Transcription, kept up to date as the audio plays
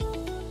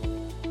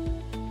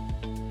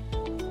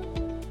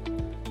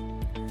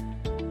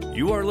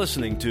You are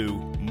listening to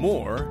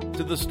More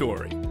to the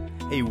Story,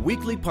 a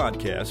weekly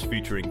podcast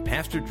featuring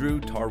Pastor Drew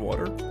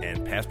Tarwater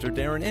and Pastor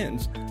Darren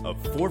Enns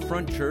of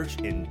Forefront Church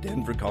in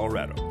Denver,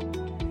 Colorado.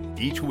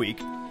 Each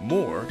week,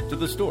 More to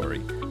the Story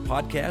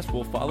podcast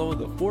will follow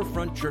the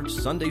Forefront Church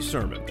Sunday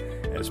sermon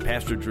as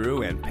Pastor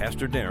Drew and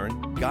Pastor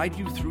Darren guide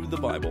you through the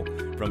Bible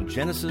from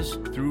Genesis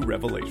through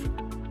Revelation.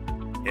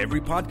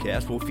 Every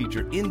podcast will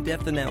feature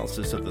in-depth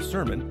analysis of the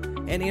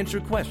sermon and answer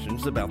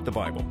questions about the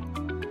Bible.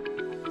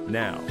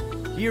 Now,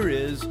 here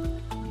is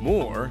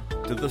More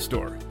to the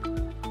Story.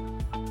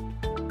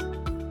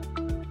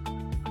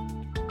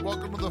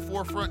 Welcome to the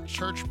Forefront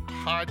Church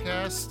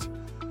podcast.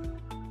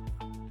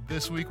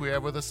 This week we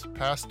have with us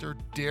Pastor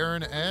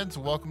Darren Enns.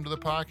 Welcome to the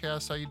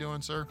podcast. How you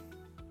doing, sir?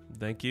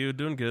 Thank you.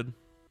 Doing good.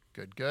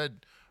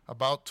 Good.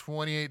 About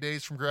 28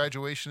 days from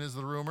graduation is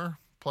the rumor,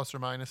 plus or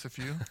minus a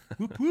few.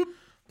 Whoop, whoop.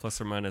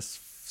 Plus or minus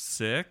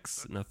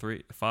 6? No,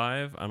 3,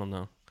 5? I don't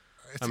know.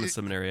 I'm in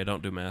seminary. I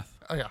don't do math.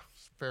 Oh, yeah.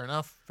 Fair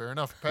enough.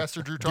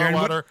 Pastor Drew Darren,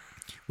 Tarwater.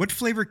 what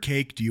flavor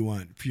cake do you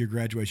want for your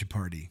graduation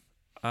party?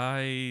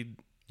 You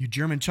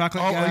German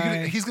chocolate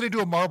guy? He's going to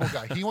do a marble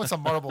guy. He wants a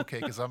marble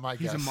cake, is my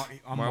He's guess.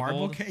 a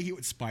marble cake? He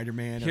wants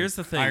Spider-Man. Here's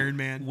the thing. Iron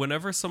Man.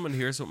 Whenever someone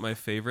hears what my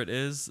favorite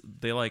is,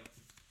 they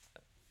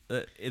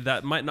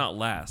that might not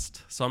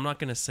last. So I'm not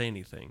going to say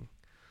anything.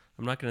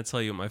 I'm not going to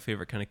tell you what my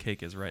favorite kind of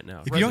cake is right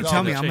now. If you don't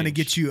tell me, I'm going to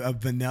get you a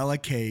vanilla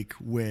cake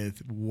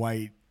with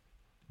white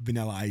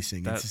vanilla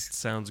icing. That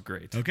sounds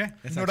great. Okay.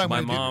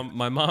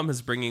 My mom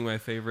is bringing my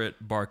favorite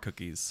bar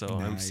cookies, so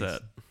Nice. I'm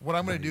set. What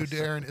I'm going to do,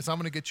 Darren, is I'm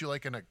going to get you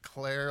like an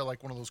eclair,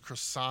 like one of those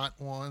croissant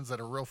ones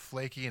that are real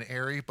flaky and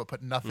airy, but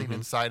put nothing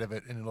inside of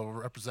it, and it'll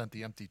represent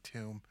the empty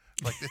tomb.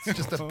 Like it's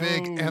just a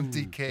big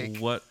empty cake.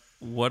 What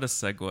a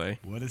segue.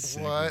 What a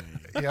segue. What?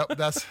 Yep,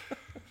 that's...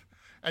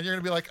 And you're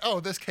going to be like, oh,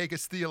 this cake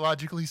is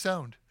theologically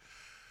sound.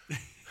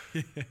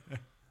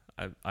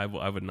 I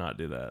would not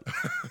do that.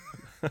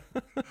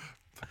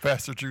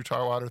 Pastor Drew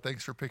Tarwater,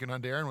 thanks for picking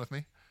on Darren with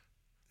me.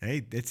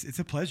 Hey, it's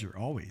a pleasure,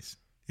 always.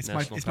 It's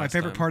National my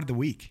favorite pastime. part of the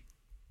week.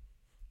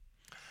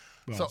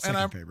 Well, So, second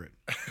and favorite.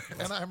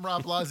 And I'm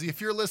Rob Blasi.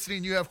 If you're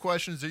listening, you have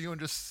questions, or you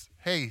want to just,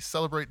 hey,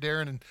 celebrate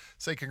Darren and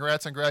say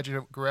congrats on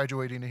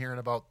graduating here in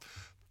about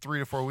 3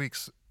 to 4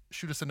 weeks,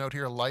 shoot us a note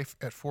here,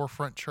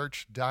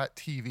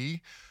 life@forefrontchurch.tv,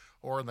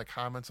 or in the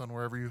comments on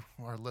wherever you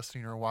are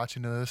listening or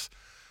watching to this.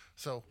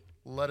 So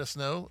let us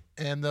know.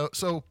 And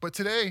but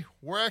today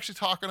we're actually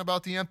talking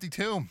about the empty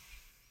tomb.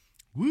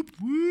 Whoop,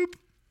 whoop.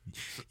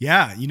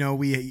 Yeah,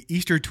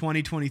 Easter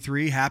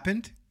 2023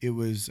 happened. It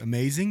was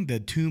amazing. The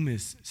tomb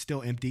is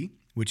still empty,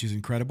 which is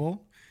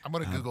incredible. I'm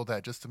going to Google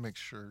that just to make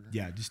sure.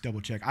 Yeah, just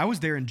double check. I was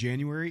there in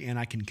January, and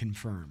I can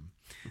confirm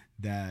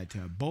that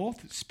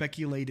both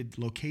speculated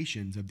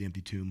locations of the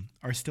empty tomb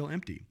are still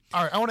empty.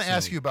 All right, I want to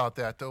ask you about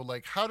that though.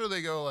 Like, how do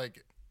they go?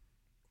 Like,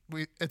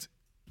 it's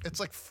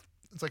like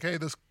hey,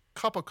 this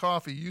cup of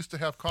coffee used to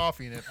have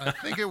coffee in it. I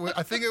think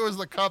it was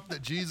the cup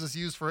that Jesus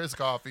used for his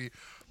coffee,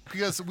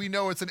 because we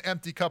know it's an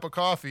empty cup of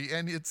coffee,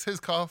 and his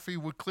coffee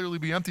would clearly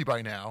be empty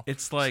by now.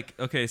 It's like,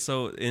 okay,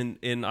 so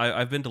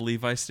I've been to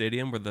Levi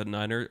Stadium where the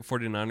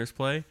 49ers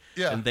play,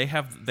 Yeah. and they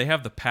have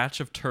the patch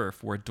of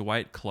turf where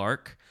Dwight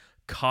Clark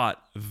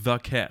caught the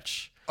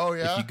catch. Oh,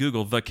 yeah? If you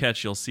Google the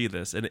catch, you'll see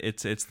this, and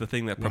it's the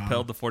thing that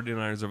propelled the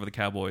 49ers over the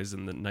Cowboys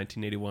in the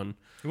 1981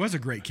 It was a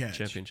great catch.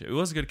 championship. It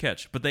was a good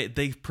catch, but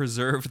they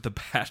preserved the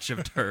patch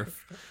of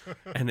turf,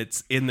 and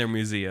it's in their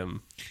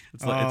museum.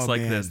 It's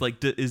like man. this. Like,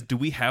 do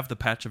we have the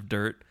patch of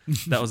dirt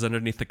that was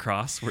underneath the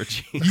cross where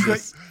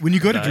Jesus? When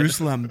you go to died?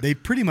 Jerusalem, they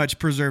pretty much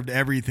preserved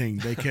everything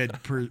they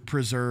could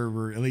preserve,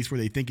 or at least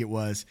where they think it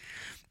was.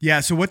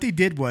 Yeah, so what they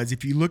did was,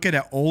 if you look at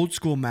an old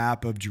school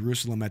map of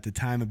Jerusalem at the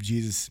time of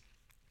Jesus'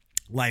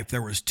 life,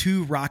 there was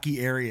 2 rocky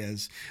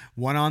areas,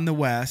 one on the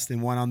west and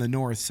one on the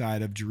north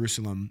side of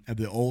Jerusalem, of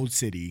the old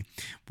city,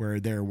 where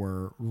there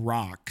were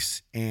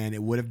rocks, and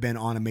it would have been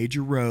on a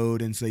major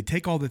road. And so they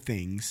take all the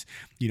things,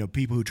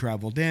 people who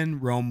traveled in.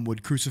 Rome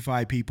would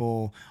crucify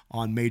people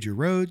on major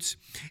roads,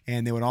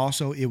 and they would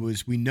also,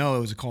 we know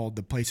it was called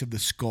the place of the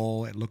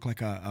skull. It looked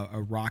like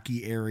a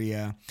rocky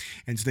area.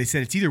 And so they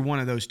said it's either one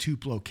of those 2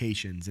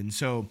 locations. And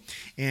so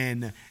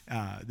in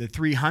the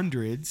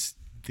 300s,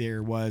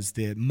 there was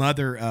the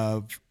mother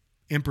of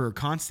Emperor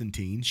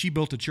Constantine. She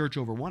built a church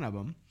over one of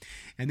them.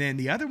 And then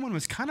the other one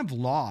was kind of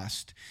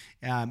lost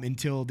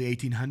until the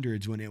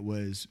 1800s, when it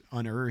was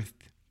unearthed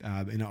in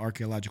an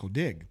archaeological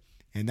dig.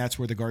 And that's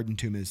where the Garden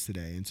Tomb is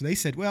today. And so they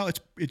said, well,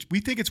 we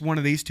think it's one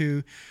of these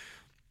 2.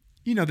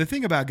 The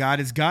thing about God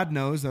is God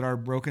knows that our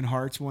broken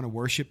hearts want to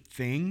worship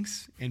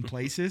things and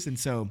places. And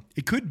so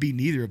it could be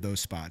neither of those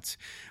spots.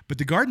 But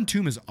the Garden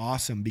Tomb is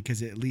awesome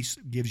because it at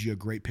least gives you a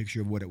great picture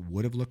of what it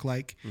would have looked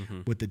like,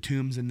 what the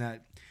tombs in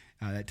that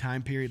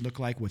time period look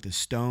like, what the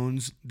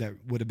stones that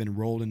would have been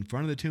rolled in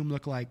front of the tomb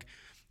look like.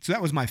 So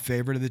that was my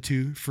favorite of the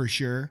 2 for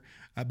sure.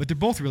 But they're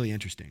both really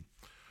interesting.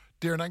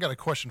 Darren, I got a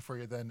question for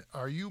you then.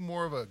 Are you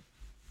more of a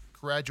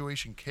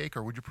graduation cake,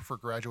 or would you prefer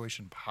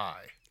graduation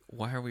pie?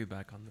 Why are we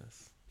back on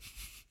this?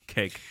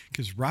 Cake.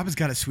 Because Rob has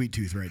got a sweet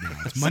tooth right now.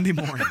 It's Monday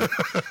morning.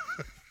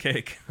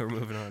 Cake. We're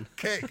moving on.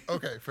 Cake.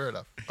 Okay, fair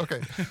enough.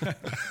 Okay.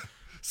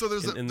 So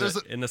there's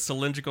in a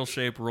cylindrical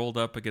shape rolled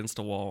up against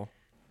a wall.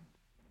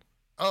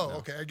 Oh,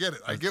 okay. I get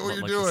it. I get what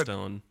you're like doing. A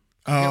stone.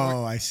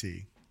 Oh, I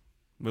see.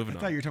 Moving I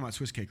on. thought you were talking about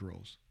Swiss cake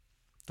rolls.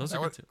 Those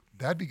are good too.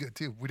 That'd be good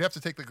too. We'd have to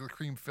take the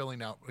cream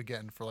filling out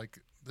again for like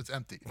it's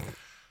empty.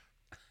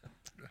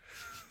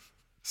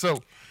 So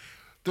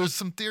there's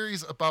some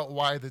theories about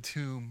why the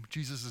tomb,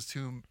 Jesus'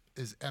 tomb,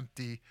 is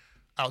empty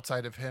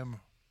outside of him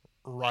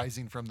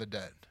rising from the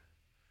dead.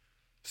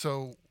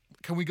 So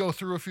can we go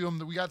through a few of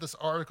them? We got this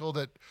article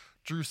that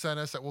Drew sent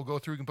us that we'll go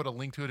through. We can put a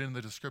link to it in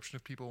the description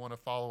if people want to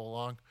follow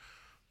along.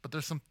 But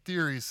there's some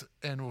theories,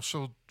 and we'll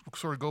sort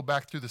of go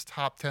back through this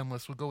top 10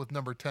 list. We'll go with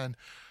number 10.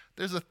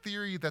 There's a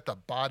theory that the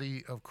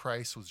body of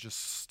Christ was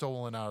just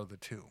stolen out of the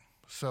tomb.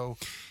 So,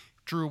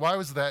 Drew, why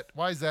is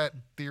that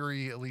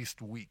theory at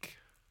least weak?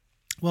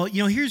 Well,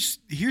 here's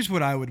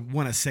what I would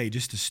want to say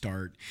just to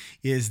start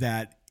is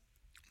that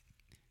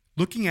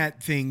looking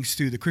at things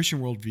through the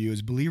Christian worldview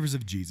as believers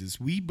of Jesus,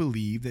 we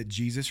believe that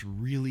Jesus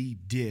really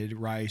did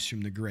rise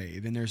from the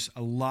grave. And there's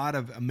a lot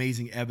of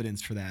amazing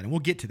evidence for that. And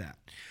we'll get to that.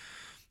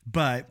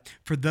 But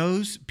for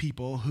those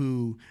people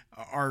who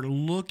are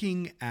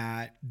looking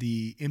at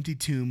the empty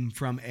tomb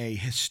from a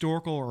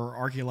historical or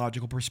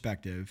archaeological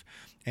perspective,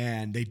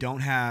 and they don't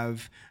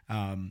have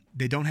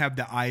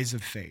the eyes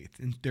of faith,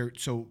 and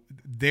so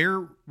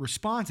their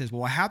response is,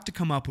 well, I have to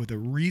come up with a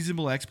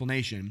reasonable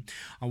explanation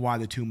on why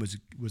the tomb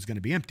was going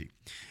to be empty.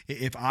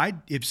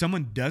 If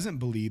someone doesn't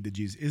believe that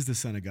Jesus is the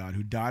Son of God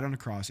who died on the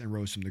cross and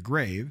rose from the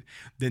grave,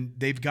 then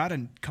they've got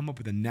to come up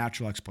with a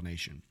natural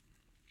explanation.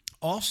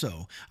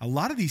 Also, a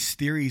lot of these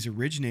theories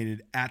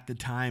originated at the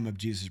time of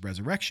Jesus'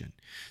 resurrection.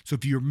 So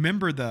if you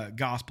remember the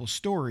gospel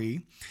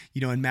story,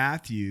 in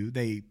Matthew,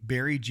 they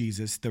bury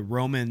Jesus. The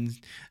Roman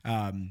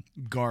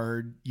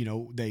guard,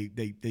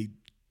 they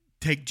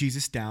take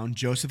Jesus down.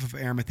 Joseph of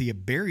Arimathea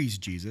buries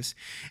Jesus.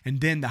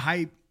 And then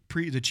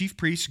the chief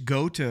priests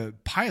go to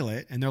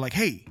Pilate, and they're like,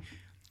 hey,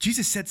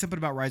 Jesus said something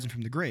about rising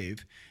from the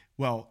grave.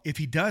 Well, if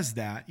he does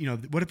that,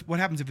 what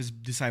happens if his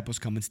disciples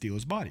come and steal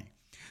his body?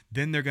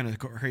 Then they're going to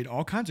create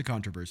all kinds of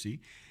controversy.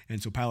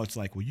 And so Pilate's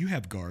like, well, you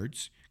have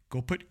guards.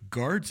 Go put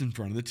guards in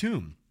front of the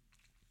tomb.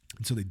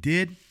 And so they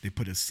did. They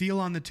put a seal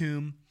on the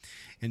tomb.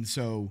 And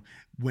so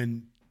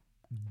when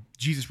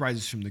Jesus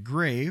rises from the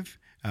grave,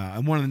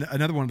 and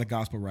another one of the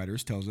gospel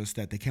writers tells us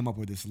that they came up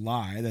with this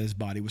lie that his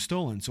body was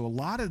stolen. So a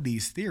lot of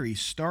these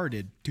theories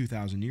started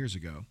 2,000 years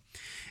ago.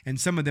 And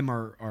some of them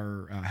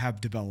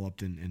have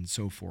developed and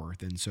so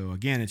forth. And so,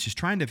 again, it's just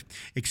trying to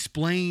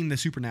explain the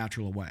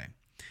supernatural away.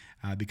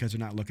 Because they're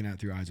not looking at it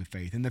through eyes of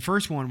faith. And the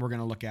first one we're going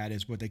to look at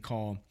is what they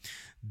call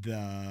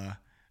the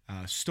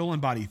stolen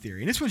body theory.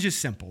 And this one's just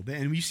simple.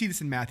 And you see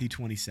this in Matthew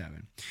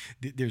 27.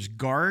 There's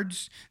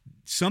guards.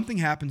 Something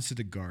happens to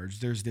the guards.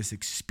 There's this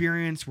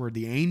experience where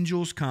the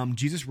angels come.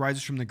 Jesus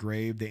rises from the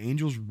grave. The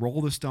angels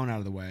roll the stone out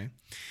of the way.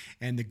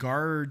 And the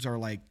guards are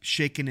like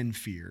shaken in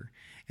fear.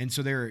 And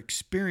so their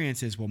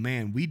experience is, well,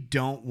 man, we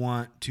don't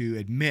want to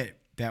admit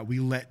that we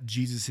let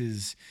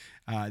Jesus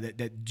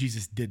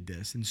did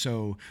this. And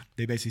so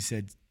they basically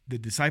said the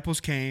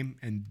disciples came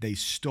and they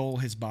stole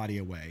his body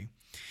away.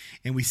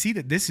 And we see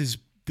that this is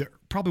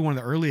probably one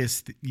of the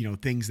earliest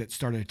things that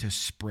started to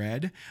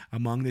spread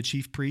among the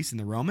chief priests and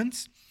the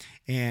Romans.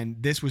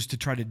 And this was to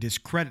try to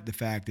discredit the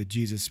fact that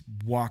Jesus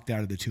walked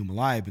out of the tomb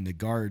alive, and the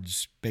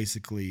guards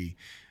basically,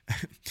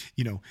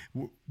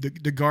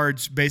 the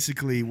guards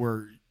basically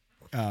were,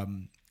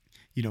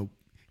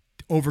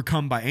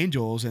 overcome by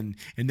angels, and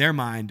in their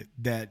mind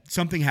that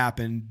something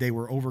happened. They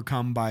were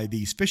overcome by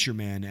these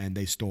fishermen and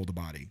they stole the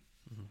body.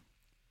 Mm-hmm.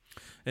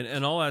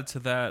 And I'll add to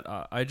that,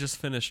 I just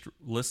finished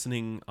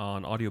listening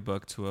on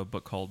audiobook to a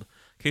book called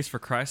Case for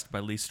Christ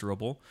by Lee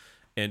Strobel,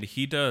 and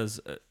he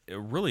does a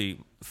really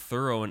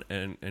thorough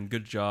and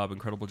good job,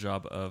 incredible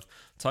job of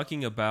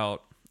talking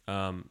about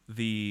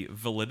the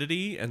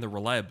validity and the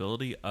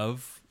reliability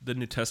of the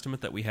New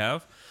Testament that we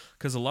have.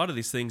 Because a lot of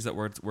these things that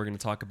we're going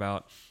to talk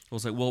about, we'll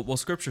say, well,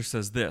 Scripture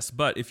says this,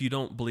 but if you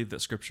don't believe that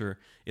Scripture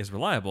is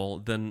reliable,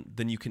 then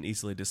you can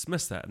easily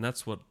dismiss that, and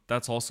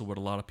that's also what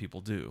a lot of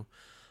people do.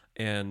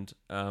 And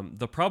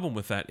the problem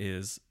with that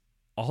is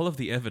all of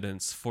the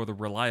evidence for the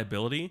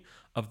reliability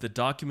of the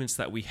documents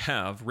that we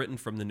have written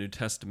from the New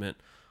Testament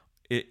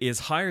is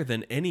higher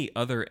than any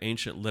other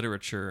ancient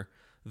literature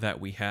that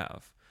we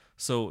have.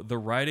 So the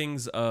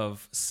writings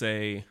of,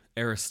 say,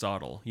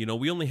 Aristotle,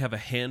 we only have a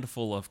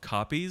handful of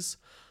copies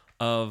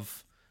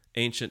of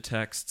ancient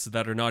texts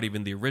that are not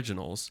even the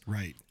originals.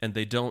 Right. And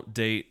they don't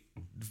date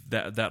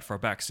that far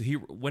back. So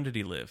when did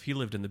he live? He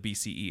lived in the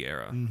BCE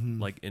era,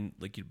 like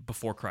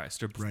before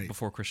Christ or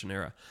before Christian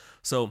era.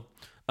 So,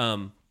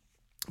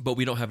 but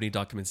we don't have any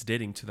documents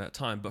dating to that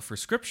time. But for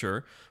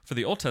Scripture, for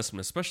the Old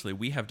Testament especially,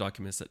 we have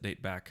documents that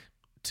date back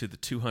to the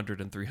 200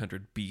 and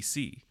 300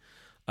 BC.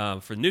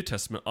 For the New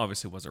Testament,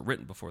 obviously it wasn't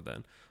written before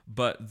then,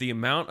 but the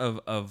amount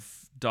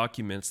of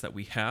documents that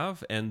we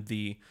have and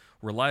the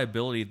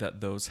reliability that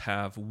those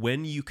have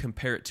when you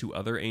compare it to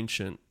other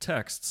ancient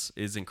texts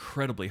is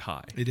incredibly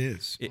high. It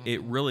is.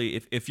 It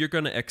really, if you're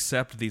going to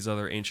accept these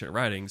other ancient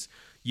writings,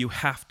 you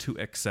have to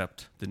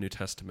accept the New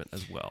Testament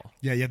as well.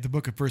 Yeah, you have the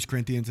book of 1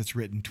 Corinthians that's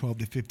written 12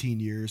 to 15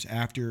 years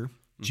after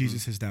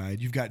Jesus has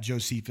died. You've got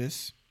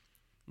Josephus,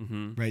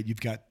 right? You've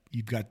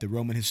got the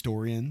Roman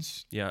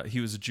historians. Yeah,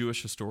 he was a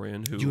Jewish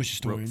historian who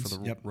wrote for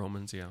the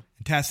Romans. Yeah,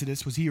 and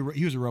Tacitus, he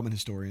was a Roman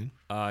historian?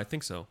 I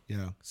think so.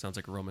 Yeah, sounds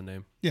like a Roman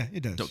name. Yeah,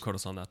 it does. Don't quote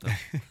us on that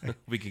though.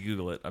 We could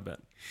Google it. I bet.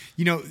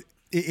 You know,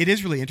 it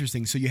is really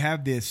interesting. So you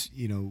have this,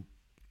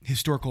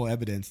 historical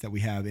evidence that we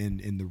have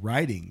in the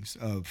writings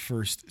of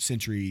first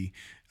century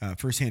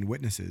firsthand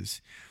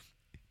witnesses.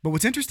 But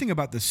what's interesting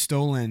about the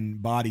stolen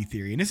body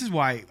theory, and this is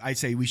why I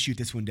say we shoot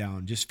this one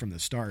down just from the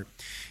start,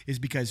 is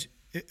because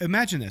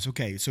imagine this.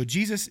 Okay, so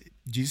Jesus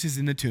is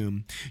in the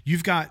tomb.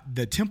 You've got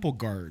the temple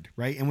guard,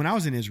 right? And when I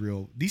was in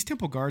Israel, these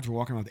temple guards were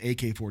walking around with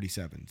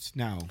AK-47s.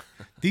 Now,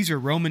 these are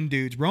Roman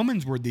dudes.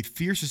 Romans were the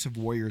fiercest of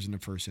warriors in the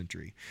first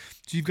century.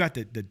 So you've got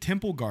the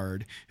temple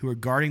guard who are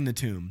guarding the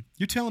tomb.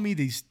 You're telling me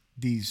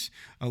these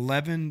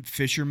 11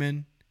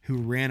 fishermen who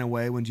ran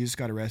away when Jesus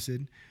got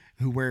arrested,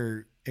 who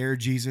wear Air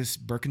Jesus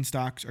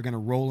Birkenstocks, are going to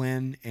roll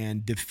in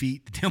and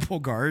defeat the temple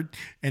guard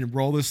and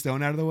roll the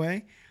stone out of the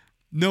way?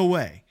 No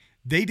way.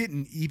 They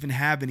didn't even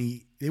have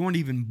any, they weren't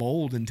even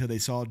bold until they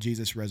saw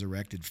Jesus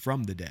resurrected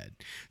from the dead.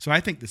 So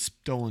I think the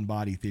stolen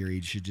body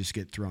theory should just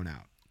get thrown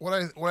out.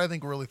 What I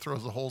think really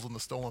throws the holes in the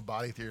stolen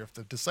body theory, if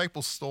the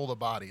disciples stole the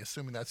body,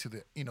 assuming that's who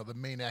the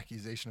main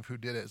accusation of who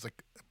did it is,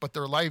 like, but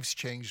their lives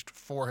changed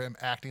for him,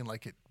 acting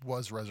like it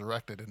was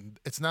resurrected. And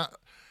it's not,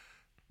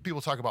 people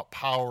talk about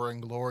power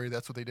and glory,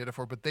 that's what they did it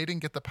for, but they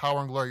didn't get the power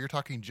and glory. You're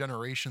talking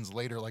generations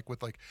later, like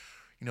with like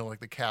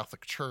the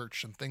Catholic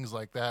Church and things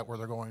like that, where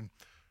they're going,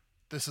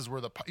 this is where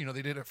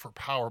they did it for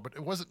power, but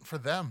it wasn't for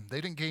them. They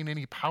didn't gain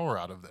any power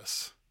out of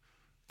this.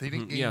 They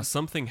didn't gain.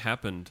 Something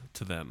happened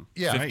to them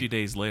 50 Yeah.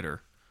 days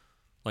later.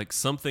 Like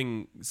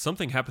something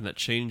happened that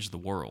changed the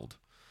world.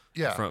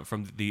 Yeah.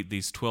 From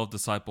these 12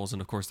 disciples,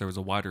 and of course there was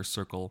a wider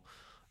circle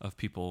of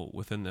people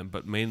within them,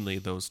 but mainly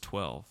those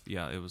 12.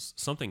 Yeah, it was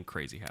something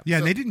crazy happened. Yeah,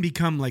 they didn't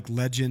become like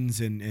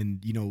legends and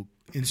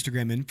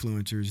Instagram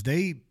influencers.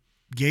 They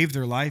gave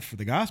their life for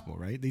the gospel,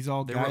 right? They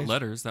wrote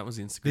letters. That was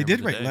the Instagram. They did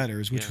of the write day.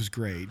 letters, which was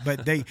great.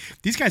 But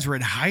these guys were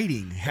in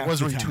hiding. Half It was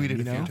the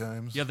retweeted time, a few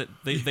times. Yeah,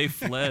 they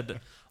fled.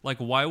 Like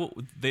why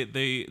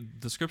the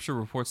scripture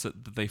reports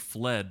that they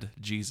fled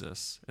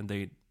Jesus, and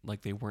they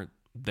weren't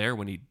there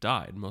when he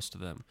died, most of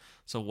them.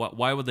 So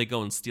why would they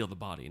go and steal the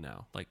body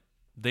now? Like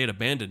they had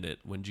abandoned it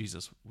when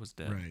Jesus was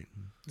dead. Right.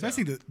 So I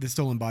think the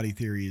stolen body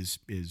theory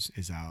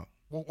is out.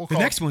 We'll The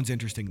next one's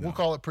interesting though. We'll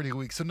call it pretty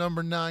weak. So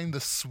number 9, the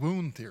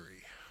swoon theory.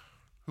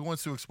 Who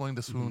wants to explain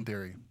the swoon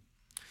theory?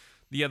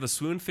 Yeah, the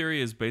swoon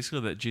theory is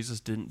basically that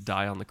Jesus didn't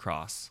die on the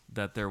cross,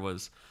 that there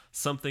was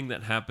something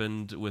that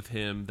happened with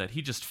him, that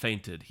he just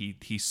fainted,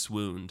 he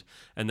swooned,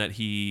 and that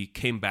he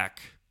came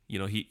back,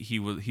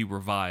 he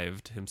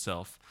revived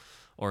himself,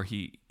 or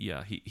he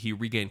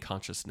regained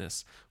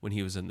consciousness when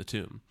he was in the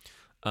tomb.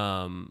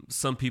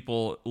 Some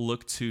people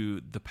look to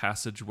the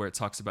passage where it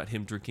talks about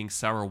him drinking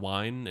sour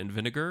wine and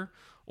vinegar,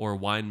 or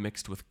wine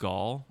mixed with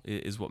gall,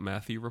 is what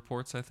Matthew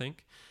reports, I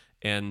think.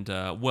 And,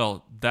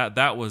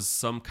 that was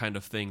some kind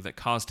of thing that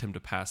caused him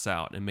to pass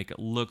out and make it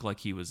look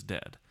like he was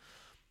dead.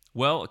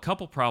 Well, a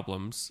couple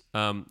problems.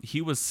 He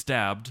was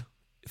stabbed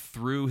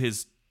through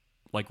his,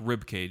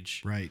 rib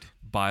cage Right.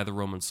 by the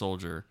Roman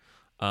soldier.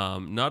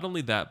 Not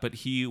only that, but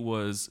he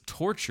was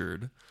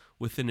tortured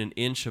within an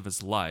inch of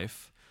his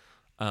life.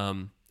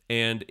 And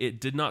it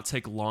did not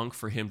take long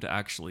for him to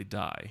actually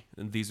die.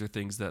 And these are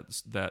things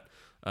that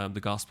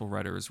the gospel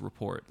writers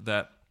report,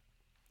 that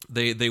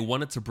They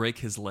wanted to break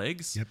his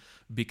legs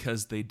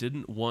because they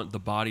didn't want the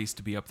bodies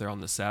to be up there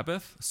on the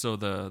Sabbath. So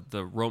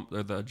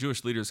the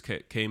Jewish leaders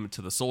came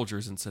to the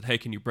soldiers and said, "Hey,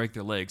 can you break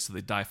their legs so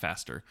they die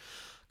faster?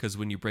 Because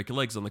when you break your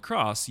legs on the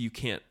cross, you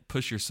can't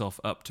push yourself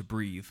up to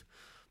breathe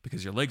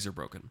because your legs are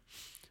broken."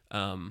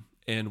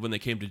 And when they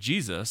came to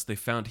Jesus, they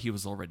found he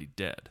was already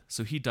dead.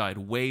 So he died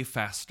way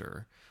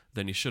faster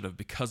than he should have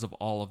because of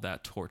all of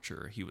that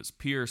torture. He was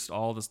pierced.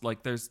 All this,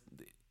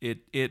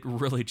 It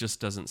really just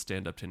doesn't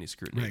stand up to any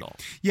scrutiny at all.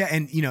 Yeah,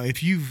 and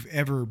if you've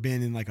ever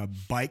been in a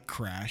bike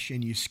crash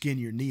and you skin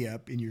your knee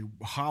up and you're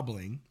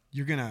hobbling,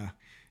 you're gonna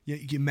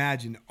you can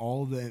imagine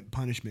all the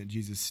punishment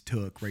Jesus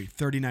took, right?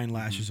 39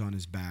 lashes on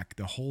his back,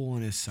 the hole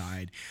in his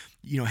side,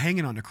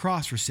 hanging on the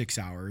cross for 6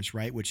 hours,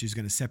 right? Which is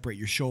going to separate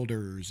your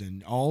shoulders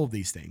and all of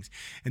these things.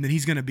 And then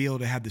he's going to be able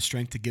to have the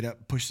strength to get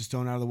up, push the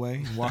stone out of the way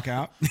and walk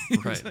out.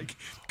 Right. It's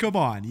come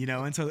on,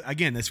 And so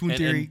again, the swoon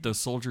theory. And the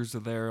soldiers are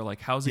there.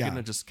 How's he going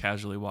to just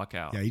casually walk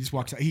out? Yeah, he just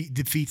walks out. He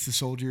defeats the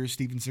soldiers,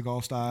 Steven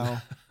Seagal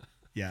style.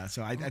 Yeah,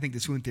 so I think the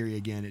swoon theory,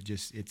 again,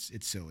 it's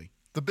silly.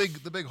 The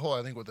big hole,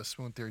 I think, with the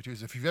swoon theory too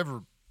is if you've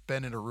ever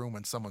been in a room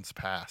when someone's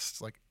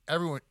passed,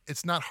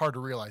 it's not hard to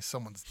realize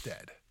someone's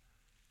dead.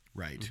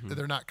 Right.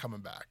 They're not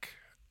coming back.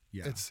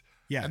 Yeah.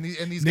 Yeah. And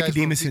these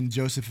Nicodemus guys and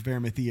Joseph of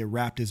Arimathea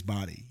wrapped his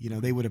body.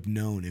 They would have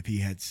known if he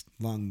had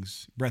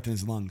breath in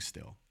his lungs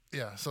still.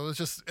 Yeah, so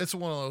it's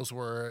one of those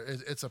where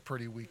it's a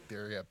pretty weak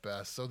theory at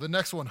best. So the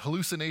next one,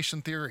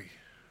 hallucination theory.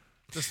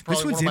 This is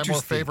probably one of my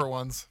more favorite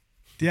ones.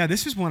 Yeah,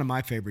 this is one of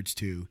my favorites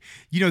too.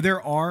 There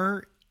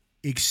are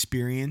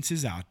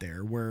experiences out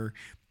there where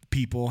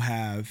people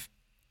have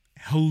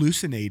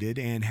hallucinated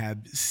and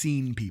have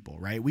seen people,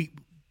 right? Would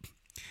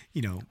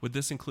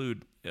this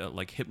include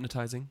like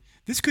hypnotizing?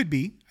 This could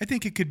be. I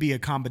think it could be a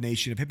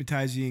combination of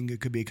hypnotizing.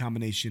 It could be a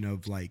combination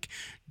of like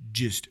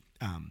just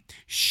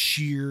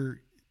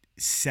sheer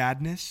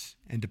sadness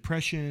and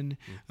depression,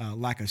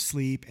 lack of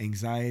sleep,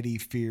 anxiety,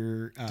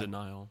 fear,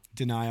 denial.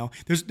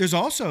 There's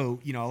also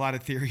a lot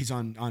of theories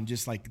on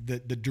just like the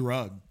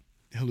drug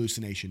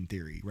hallucination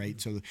theory, right?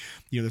 So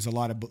there's a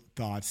lot of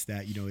thoughts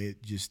that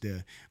it just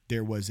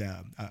there was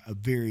a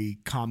very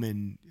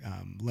common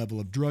level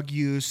of drug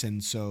use,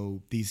 and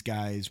so these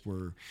guys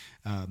were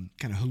kind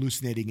of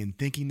hallucinating and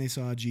thinking they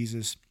saw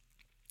Jesus.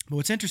 But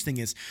what's interesting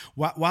is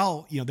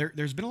while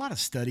there's been a lot of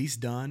studies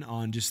done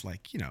on just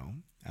like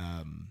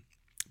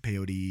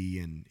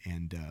peyote and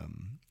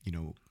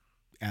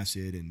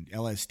acid and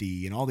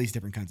LSD and all these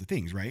different kinds of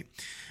things, right?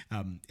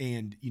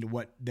 And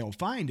what they'll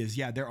find is,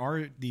 there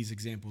are these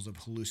examples of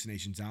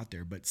hallucinations out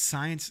there, but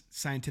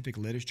scientific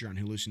literature on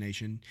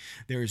hallucination,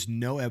 there is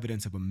no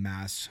evidence of a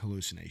mass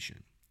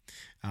hallucination.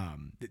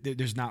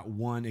 There's not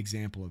one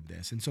example of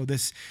this. And so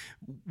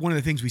one of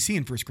the things we see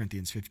in 1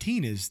 Corinthians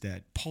 15 is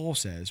that Paul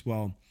says,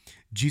 well,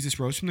 Jesus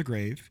rose from the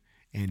grave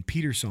and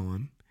Peter saw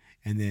him,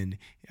 and then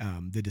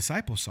the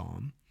disciples saw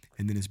him,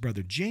 and then his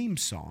brother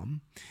James saw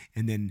him,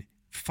 and then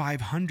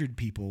 500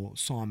 people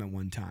saw him at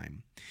one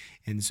time.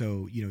 And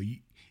so,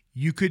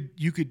 you could,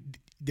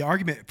 the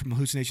argument from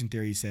hallucination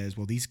theory says,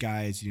 well, these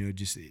guys,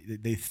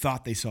 they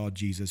thought they saw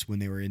Jesus when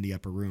they were in the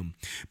upper room,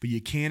 but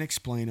you can't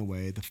explain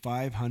away the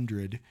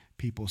 500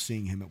 people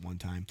seeing him at one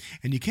time.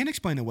 And you can't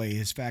explain away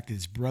his fact that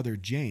his brother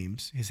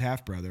James, his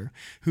half brother,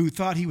 who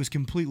thought he was a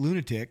complete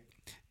lunatic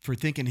for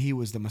thinking he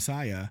was the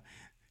Messiah,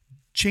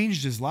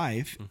 changed his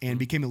life and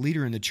became a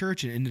leader in the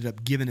church and ended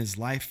up giving his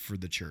life for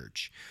the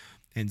church.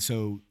 And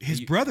so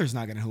his brother's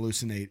not going to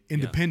hallucinate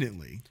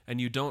independently. Yeah.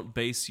 And you don't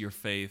base your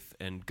faith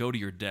and go to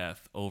your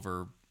death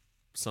over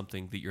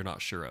something that you're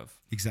not sure of.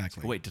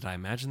 Exactly. So, wait, did I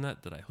imagine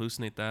that? Did I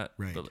hallucinate that?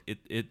 Right.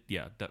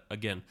 But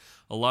again,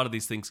 a lot of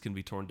these things can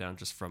be torn down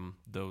just from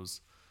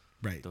those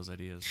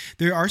ideas.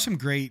 There are some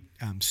great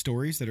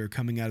stories that are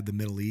coming out of the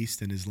Middle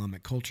East and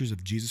Islamic cultures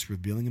of Jesus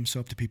revealing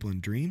himself to people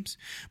in dreams.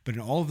 But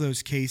in all of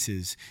those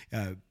cases,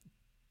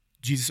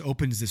 Jesus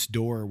opens this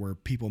door where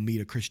people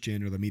meet a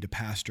Christian or they'll meet a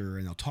pastor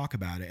and they'll talk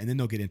about it, and then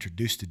they'll get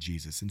introduced to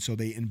Jesus. And so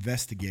they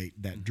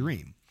investigate that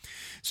dream.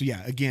 So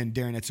again,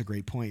 Darren, that's a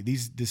great point.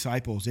 These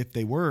disciples, if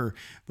they were,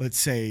 let's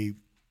say,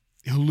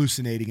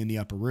 hallucinating in the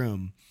upper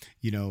room,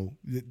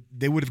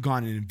 they would have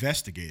gone and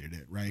investigated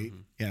it, right?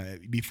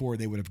 Before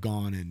they would have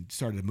gone and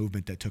started a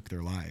movement that took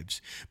their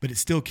lives. But it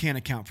still can't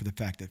account for the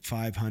fact that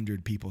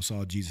 500 people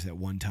saw Jesus at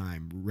one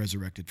time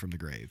resurrected from the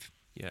grave.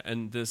 Yeah,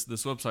 and this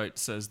website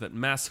says that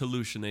mass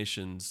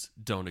hallucinations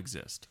don't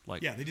exist.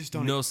 They just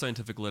don't. No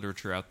scientific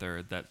literature out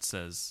there that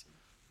says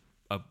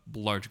a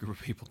large group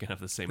of people can have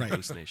the same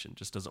hallucination.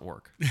 Just doesn't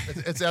work.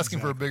 It's asking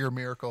for a bigger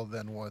miracle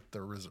than what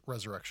the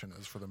resurrection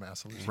is for the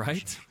mass hallucination.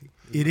 Right?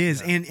 It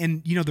is.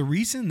 And the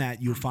reason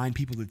that you'll find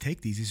people that take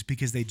these is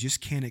because they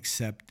just can't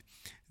accept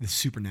the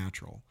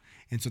supernatural.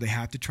 And so they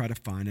have to try to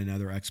find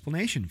another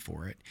explanation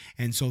for it.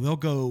 And so they'll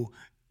go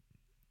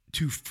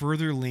to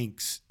further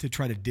lengths to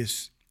try to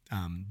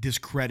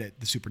discredit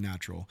the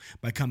supernatural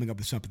by coming up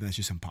with something that's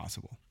just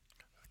impossible.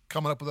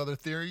 Coming up with other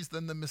theories,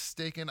 then the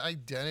mistaken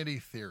identity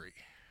theory.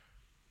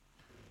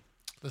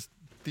 This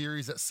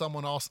theories that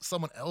someone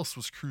else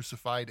was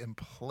crucified in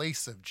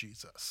place of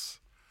Jesus.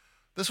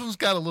 This one's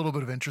got a little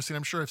bit of interesting.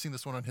 I'm sure I've seen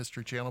this one on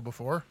History Channel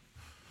before.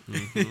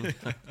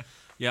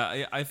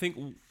 Yeah, I think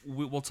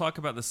we'll talk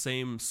about the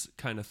same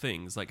kind of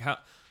things. Like, how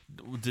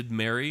did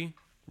Mary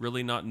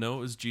really not know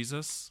it was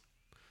Jesus?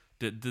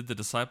 Did the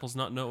disciples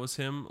not know it was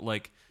him?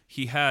 Like,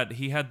 he had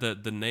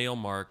the nail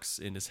marks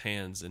in his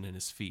hands and in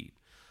his feet.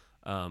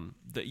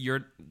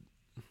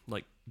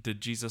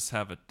 Did Jesus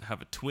have a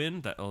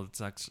twin?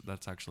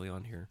 That's actually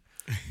on here.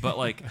 But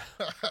like,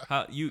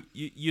 how you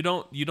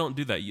don't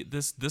do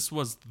that. This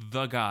was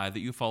the guy that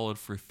you followed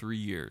for 3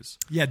 years.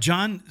 Yeah,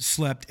 John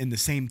slept in the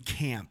same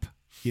camp,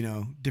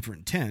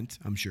 different tent,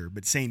 I'm sure,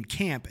 but same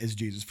camp as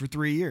Jesus for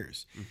 3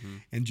 years.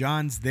 And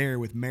John's there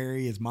with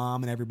Mary, his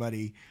mom, and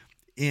everybody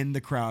in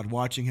the crowd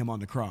watching him on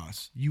the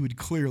cross. You would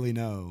clearly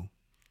know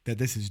that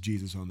this is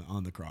Jesus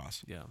on the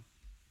cross. Yeah.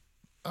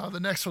 The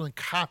next one,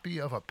 copy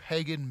of a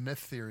pagan myth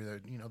theory.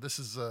 That this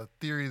is a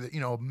theory that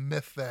a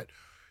myth that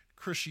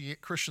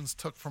Christians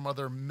took from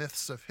other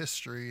myths of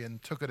history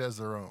and took it as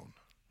their own.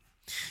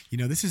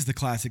 This is the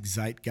classic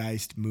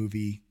zeitgeist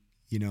movie.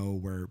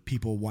 Where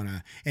people want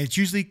to, and it's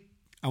usually.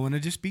 I want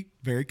to just be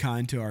very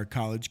kind to our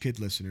college kid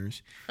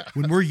listeners.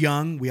 When we're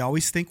young, we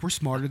always think we're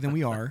smarter than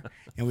we are,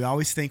 and we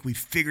always think we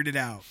figured it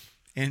out.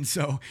 And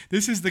so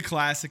this is the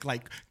classic,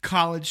 like,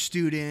 college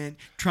student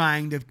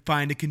trying to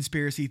find a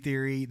conspiracy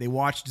theory. They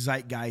watched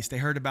Zeitgeist. They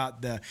heard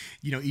about the,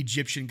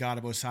 Egyptian god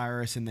of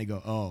Osiris, and they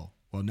go, oh,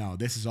 well, no,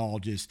 this is all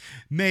just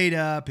made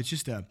up. It's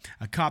just a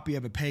copy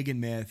of a pagan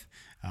myth.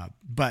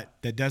 But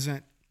that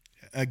doesn't,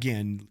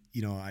 again,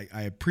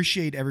 I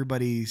appreciate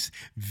everybody's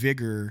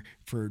vigor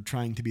for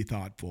trying to be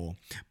thoughtful,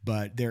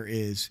 but there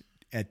is,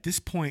 at this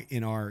point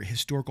in our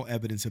historical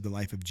evidence of the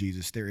life of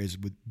Jesus, there is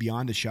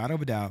beyond a shadow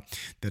of a doubt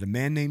that a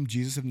man named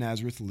Jesus of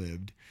Nazareth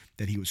lived,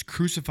 that he was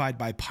crucified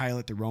by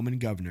Pilate, the Roman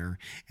governor,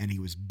 and he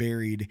was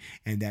buried,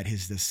 and that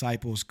his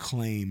disciples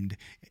claimed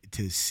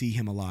to see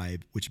him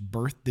alive, which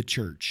birthed the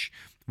church,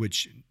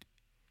 which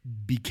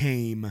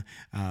became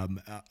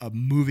a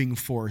moving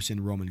force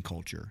in Roman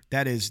culture.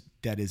 That is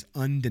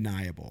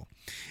undeniable.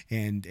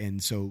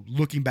 And so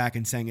looking back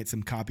and saying it's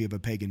some copy of a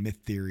pagan myth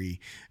theory,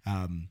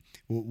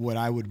 what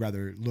I would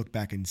rather look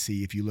back and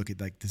see, if you look at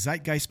like the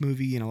Zeitgeist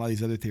movie and a lot of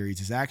these other theories,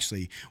 is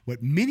actually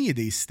what many of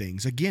these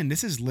things, again,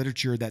 this is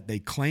literature that they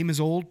claim is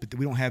old, but that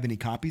we don't have any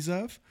copies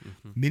of.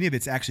 Many of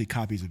it's actually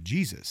copies of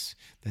Jesus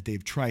that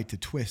they've tried to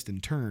twist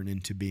and turn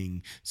into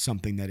being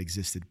something that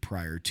existed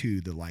prior to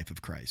the life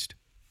of Christ.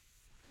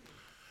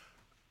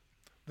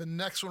 The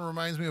next one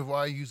reminds me of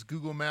why I use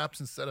Google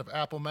Maps instead of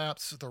Apple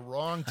Maps. The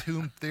wrong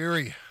tomb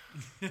theory.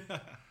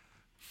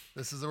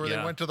 This is where they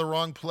went to the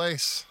wrong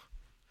place.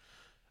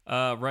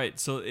 Right.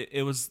 So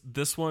it was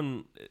this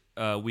one.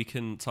 We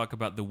can talk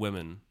about the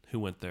women who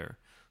went there.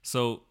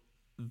 So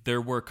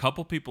there were a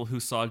couple people who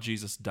saw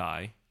Jesus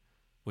die.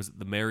 Was it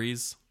the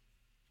Marys?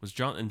 Was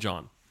John and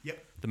John?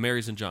 Yep. The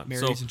Marys and John.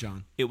 And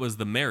John. It was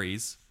the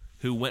Marys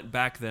who went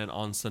back then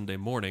on Sunday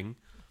morning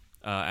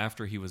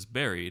after he was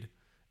buried.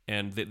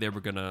 And they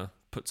were gonna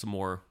put some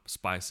more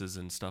spices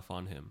and stuff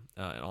on him,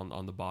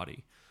 on the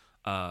body.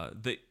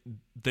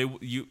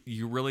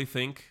 You really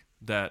think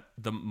that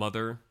the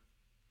mother,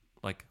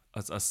 like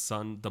a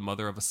son, the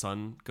mother of a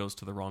son, goes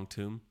to the wrong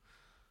tomb?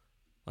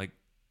 Like,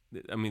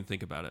 I mean,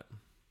 think about it.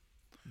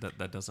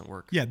 That doesn't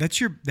work. Yeah, that's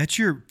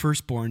your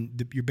firstborn,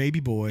 your baby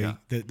boy, Yeah.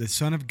 the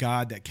Son of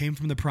God that came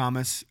from the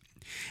promise,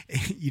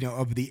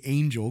 of the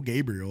angel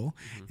Gabriel,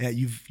 that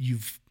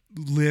you've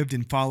lived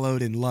and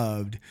followed and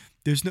loved.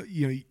 There's no,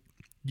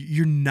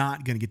 you're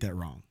not going to get that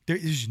wrong.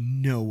 There's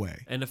no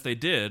way. And if they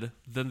did,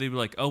 then they'd be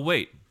like, "Oh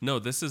wait, no,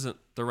 this isn't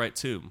the right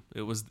tomb.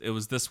 It was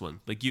this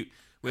one." Like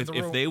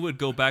if they would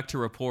go back to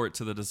report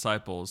to the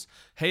disciples,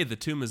 "Hey, the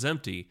tomb is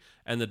empty,"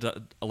 and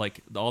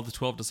all the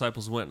 12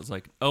 disciples went, it's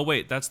like, "Oh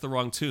wait, that's the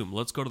wrong tomb.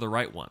 Let's go to the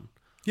right one."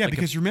 Yeah,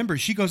 because remember,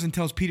 she goes and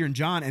tells Peter and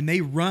John, and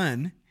they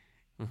run,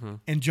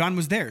 and John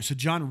was there, so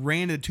John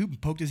ran to the tomb and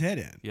poked his head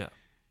in. Yeah.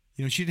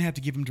 She didn't have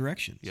to give him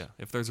directions. Yeah,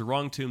 if there's a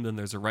wrong tomb, then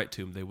there's a right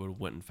tomb. They would have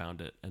went and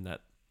found it, and that,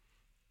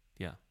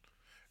 yeah.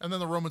 And then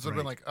the Romans would have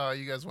been like, "Oh,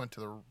 you guys went to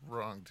the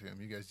wrong tomb.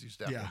 You guys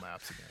used Apple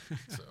Maps again."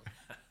 So,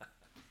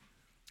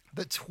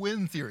 the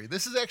twin theory.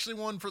 This is actually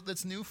one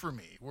that's new for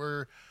me,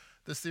 where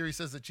this theory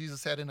says that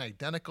Jesus had an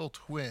identical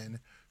twin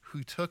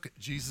who took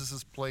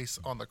Jesus's place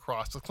on the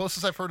cross. The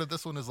closest I've heard of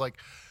this one is like,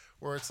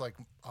 where it's like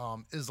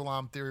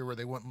Islam theory, where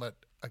they wouldn't let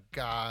a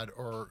god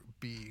or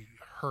be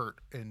hurt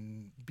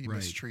and be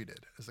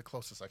mistreated, is the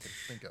closest I can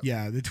think of.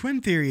 Yeah, the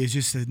twin theory is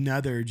just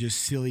another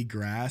silly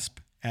grasp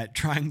at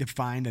trying to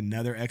find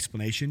another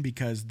explanation,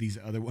 because these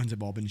other ones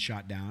have all been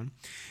shot down.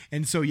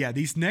 And so,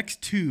 these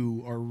next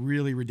two are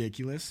really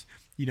ridiculous.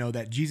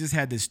 That Jesus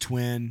had this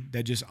twin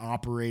that just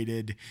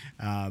operated,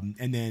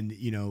 and then,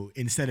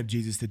 instead of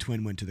Jesus, the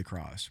twin went to the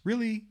cross.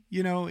 Really?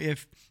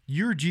 If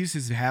you're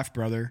Jesus'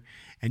 half-brother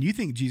and you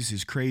think Jesus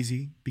is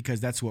crazy, because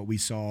that's what we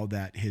saw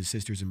that his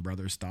sisters and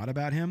brothers thought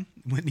about him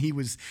when he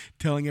was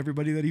telling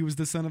everybody that he was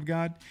the Son of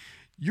God,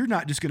 you're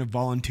not just going to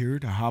volunteer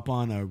to hop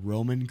on a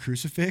Roman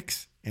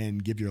crucifix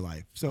and give your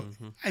life. So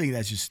I think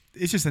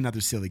it's just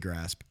another silly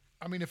grasp.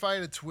 I mean, if I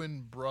had a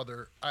twin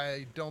brother,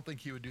 I don't think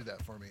he would do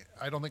that for me.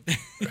 I don't think...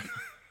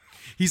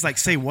 He's like,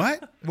 "Say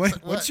what?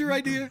 What's your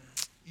idea?"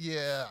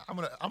 Yeah, I'm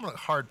gonna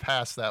hard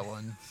pass that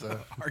one. So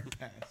Hard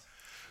pass.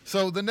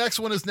 So the next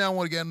one is now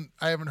one again.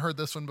 I haven't heard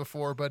this one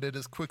before, but it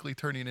is quickly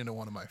turning into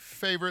one of my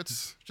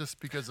favorites just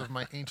because of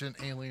my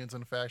ancient aliens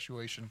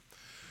infatuation.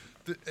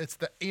 It's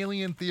the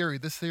alien theory.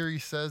 This theory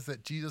says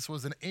that Jesus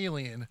was an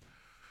alien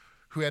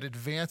who had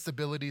advanced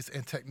abilities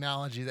and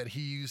technology that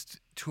he used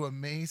to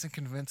amaze and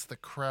convince the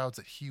crowds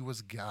that he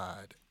was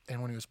God.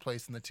 And when he was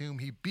placed in the tomb,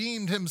 he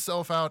beamed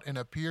himself out and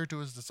appeared to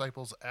his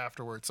disciples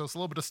afterwards. So it's a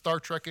little bit of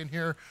Star Trek in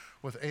here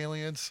with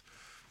aliens.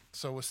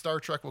 So with Star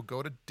Trek, we'll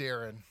go to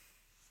Darren.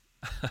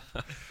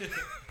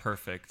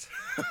 Perfect.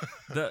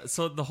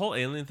 So the whole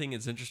alien thing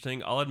is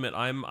interesting. I'll admit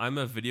I'm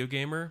a video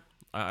gamer.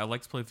 I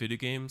like to play video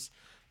games,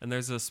 and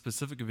there's a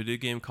specific video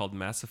game called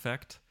Mass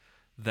Effect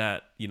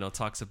that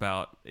talks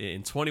about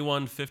in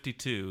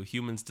 2152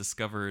 humans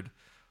discovered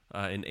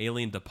an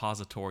alien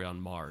depository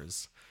on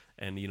Mars.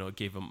 And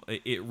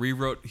it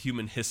rewrote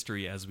human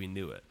history as we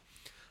knew it.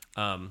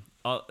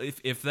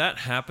 If that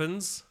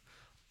happens,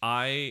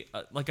 I've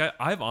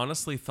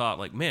honestly thought,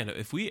 like, man,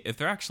 if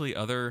there are actually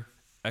other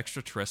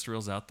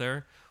extraterrestrials out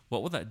there,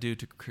 what will that do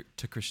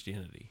to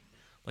Christianity?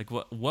 Like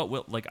what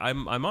will, like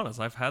I'm honest,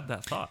 I've had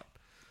that thought.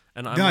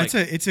 And I'm like,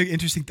 it's an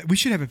interesting. We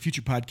should have a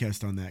future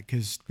podcast on that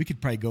because we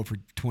could probably go for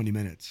 20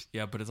 minutes.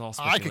 yeah, but it's all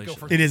I speculation. could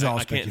go for- It is all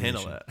I can't speculation.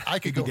 handle that. I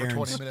could go for Darren's.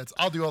 20 minutes.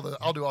 I'll do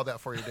all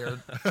that for you,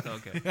 Darren.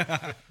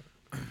 Okay.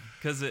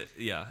 Because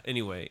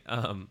anyway,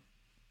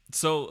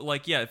 so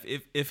like, yeah,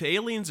 if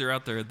aliens are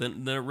out there,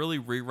 then it really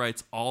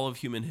rewrites all of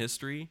human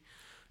history.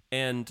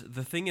 And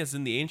the thing is,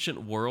 in the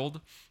ancient world,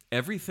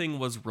 everything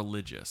was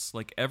religious.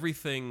 Like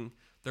everything,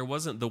 there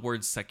wasn't the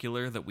word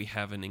secular that we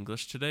have in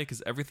English today,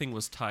 because everything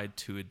was tied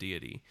to a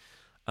deity.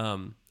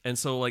 And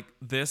so like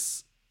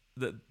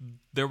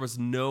there was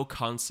no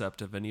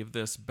concept of any of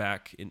this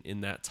back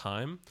in that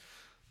time.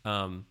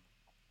 And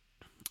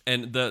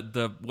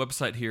the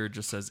website here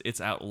just says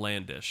it's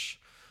outlandish.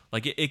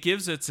 Like it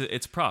gives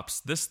its props.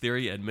 This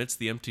theory admits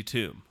the empty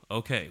tomb.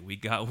 Okay, we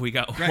got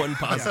one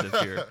positive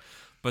here.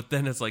 But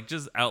then it's like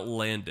just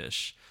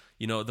outlandish.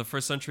 You know, the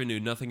first century knew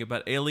nothing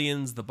about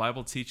aliens. The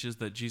Bible teaches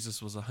that Jesus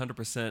was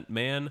 100%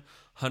 man,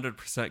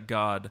 100%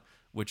 God,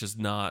 which is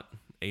not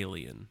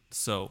alien.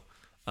 So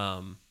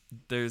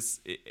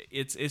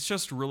it's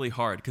just really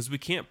hard because we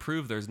can't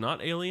prove there's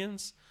not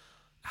aliens.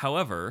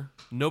 However,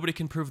 nobody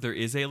can prove there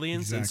is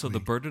aliens, and so the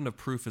burden of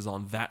proof is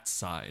on that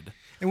side.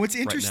 And what's right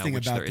now, interesting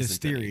which about there this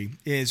isn't any. theory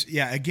is,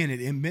 again,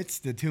 it admits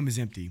the tomb is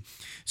empty.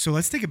 So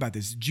let's think about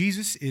this.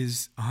 Jesus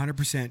is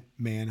 100%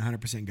 man,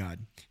 100% God.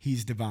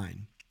 He's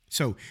divine.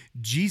 So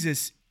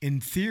Jesus,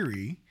 in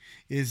theory,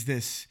 is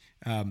this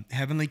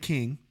heavenly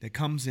king that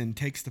comes and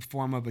takes the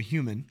form of a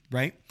human,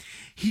 right?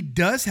 He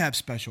does have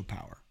special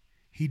power.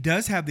 He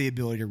does have the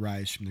ability to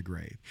rise from the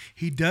grave.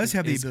 He does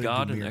have the Is ability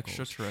God to do an miracles.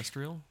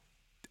 extraterrestrial?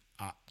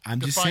 I'm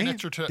just Define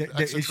saying.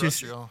 that it's just,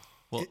 extraterrestrial.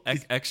 Well,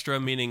 extra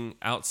meaning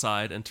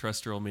outside and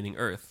terrestrial meaning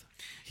Earth.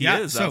 He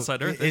is so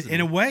outside Earth, isn't in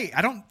he? a way,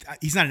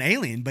 he's not an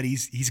alien, but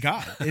he's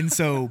God. And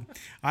so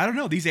I don't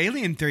know. These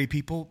alien theory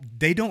people,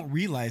 they don't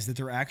realize that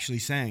they're actually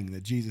saying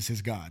that Jesus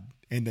is God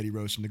and that he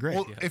rose from the grave.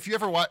 Well, if you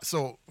ever watch,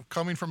 so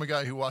coming from a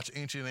guy who watched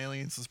Ancient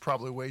Aliens is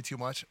probably way too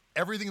much.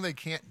 Everything they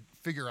can't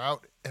figure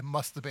out, it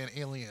must have been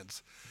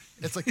aliens.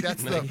 It's like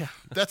that's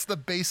the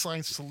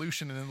baseline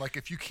solution. And then like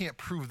if you can't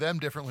prove them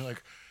differently,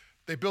 like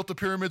they built the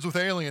pyramids with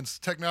aliens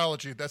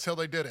technology. That's how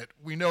they did it.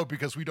 We know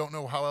because we don't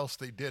know how else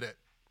they did it.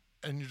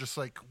 And you're just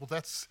like, well,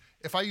 that's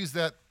if I use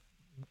that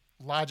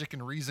logic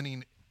and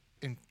reasoning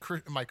in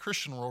my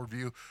Christian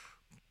worldview,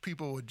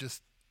 people would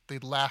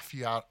they'd laugh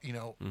you out,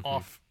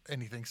 off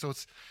anything. So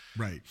it's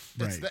right.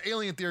 the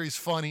alien theory is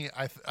funny.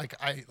 I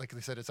like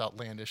they said, it's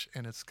outlandish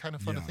and it's kind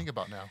of fun to think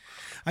about now.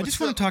 I just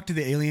want to talk to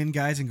the alien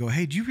guys and go,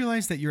 hey, do you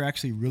realize that you're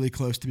actually really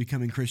close to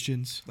becoming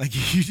Christians? Like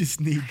you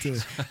just need to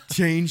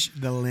change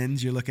the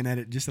lens you're looking at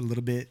it just a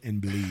little bit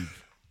and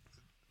believe.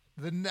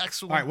 The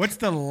next one. All right, what's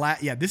the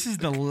last? Yeah, this is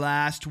the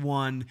last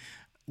one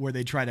where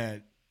they try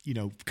to,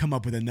 come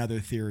up with another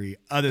theory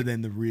other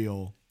than the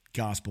real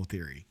gospel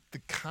theory. The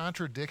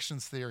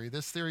contradictions theory.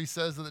 This theory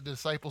says that the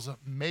disciples have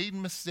made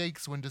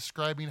mistakes when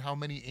describing how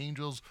many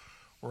angels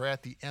were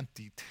at the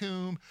empty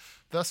tomb.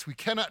 Thus, we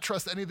cannot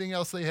trust anything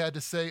else they had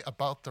to say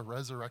about the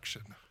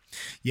resurrection.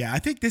 Yeah, I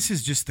think this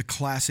is just the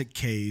classic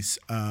case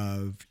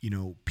of,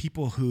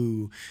 people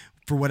who,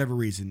 for whatever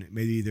reason,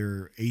 maybe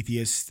they're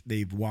atheists,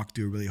 they've walked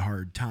through a really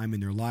hard time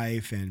in their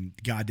life and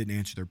God didn't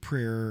answer their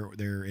prayer,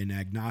 they're an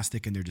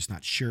agnostic and they're just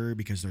not sure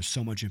because there's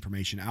so much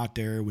information out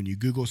there when you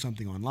Google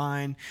something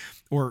online,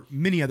 or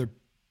many other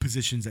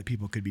positions that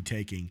people could be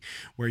taking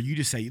where you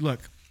just say,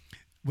 look,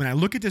 when I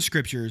look at the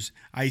scriptures,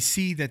 I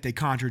see that they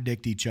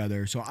contradict each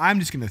other, so I'm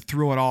just going to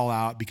throw it all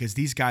out because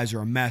these guys are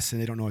a mess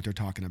and they don't know what they're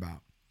talking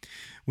about.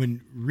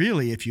 When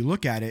really, if you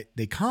look at it,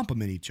 they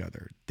complement each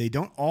other. They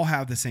don't all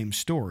have the same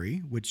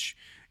story, which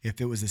if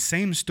it was the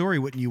same story,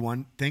 wouldn't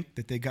you think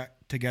that they got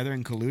together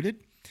and colluded?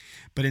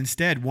 But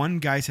instead, one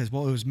guy says,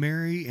 well, it was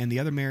Mary and the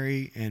other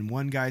Mary. And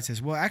one guy says,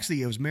 well,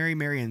 actually, it was Mary,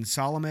 and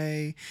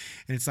Salome.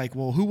 And it's like,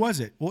 well, who was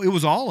it? Well, it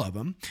was all of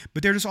them.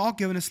 But they're just all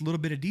giving us a little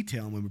bit of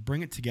detail. And when we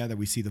bring it together,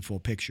 we see the full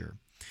picture.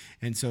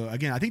 And so,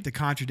 again, I think the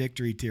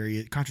contradiction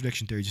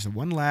theory is just a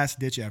one last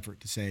ditch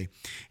effort to say,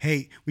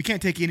 hey, we can't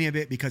take any of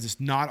it because it's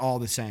not all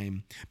the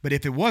same. But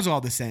if it was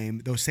all the same,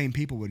 those same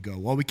people would go,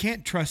 well, we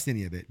can't trust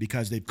any of it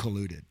because they've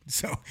colluded.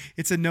 So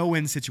it's a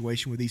no-win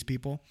situation with these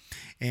people.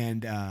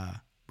 And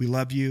we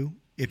love you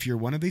if you're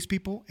one of these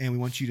people, and we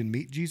want you to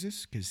meet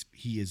Jesus because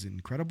he is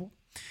incredible.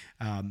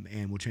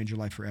 And will change your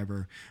life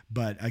forever.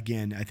 But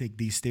again, I think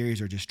these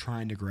theories are just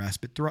trying to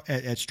grasp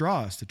at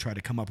straws to try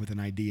to come up with an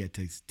idea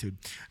to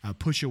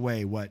push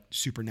away what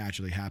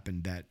supernaturally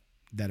happened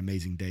that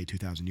amazing day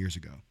 2,000 years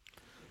ago.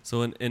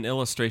 So an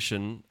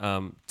illustration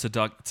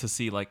to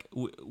see, like,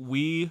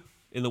 we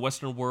in the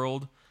Western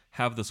world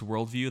have this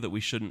worldview that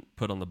we shouldn't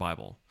put on the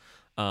Bible.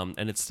 And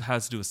it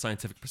has to do with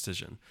scientific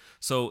precision.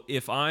 So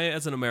if I,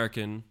 as an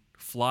American,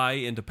 fly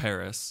into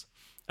Paris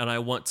and I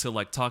want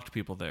to talk to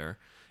people there,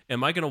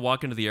 am I going to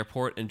walk into the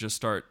airport and just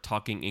start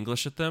talking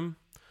English at them?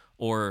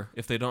 Or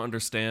if they don't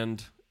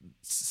understand,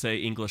 say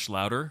English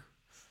louder?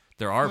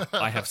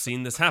 I have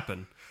seen this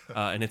happen.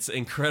 and it's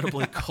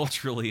incredibly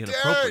culturally Darren,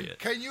 inappropriate.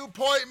 can you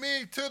point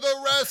me to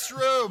the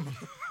restroom?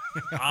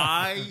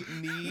 I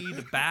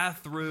need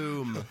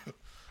bathroom.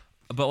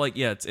 But like,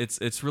 yeah,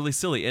 it's really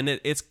silly, and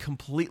it's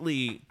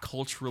completely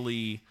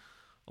culturally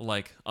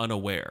like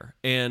unaware.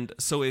 And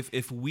so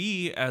if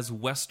we as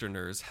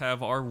Westerners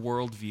have our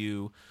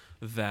worldview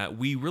that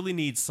we really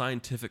need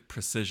scientific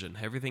precision,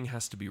 everything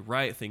has to be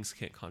right, things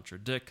can't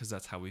contradict because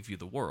that's how we view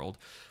the world,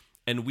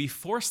 and we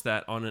force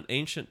that on an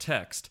ancient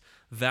text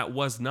that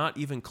was not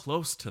even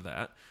close to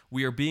that,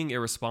 we are being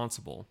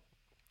irresponsible.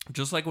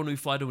 Just like when we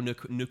fly to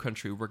a new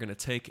country, we're going to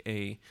take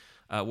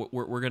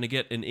we're going to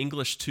get an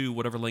English to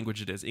whatever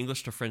language it is,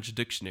 English to French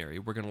dictionary.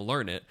 We're going to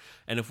learn it.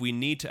 And if we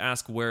need to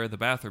ask where the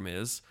bathroom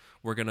is,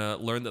 we're going to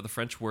learn that the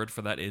French word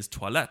for that is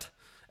toilette.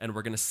 And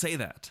we're going to say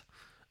that.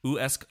 Où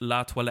est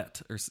la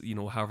toilette? Or,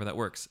 however that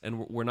works.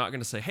 And we're not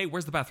going to say, hey,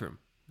 where's the bathroom?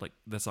 Like,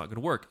 that's not going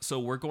to work. So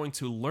we're going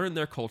to learn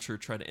their culture,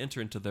 try to enter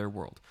into their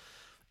world.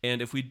 And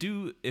if we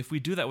do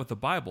that with the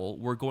Bible,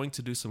 we're going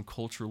to do some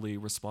culturally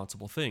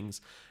responsible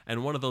things.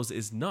 And one of those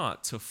is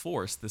not to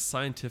force the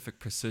scientific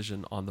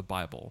precision on the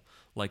Bible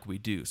like we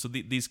do. So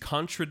these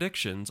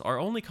contradictions are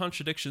only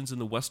contradictions in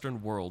the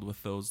Western world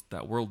with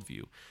that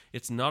worldview.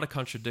 It's not a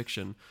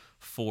contradiction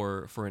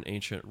for an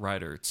ancient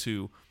writer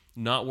to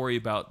not worry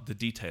about the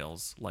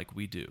details like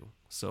we do.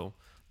 So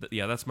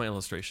that's my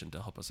illustration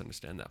to help us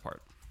understand that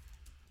part.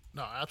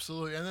 No,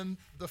 absolutely. And then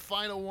the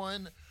final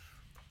one,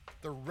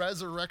 the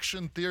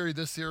resurrection theory.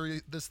 This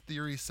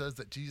theory says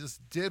that Jesus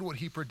did what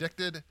he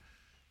predicted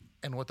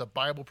and what the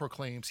Bible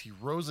proclaims. He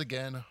rose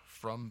again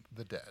from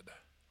the dead.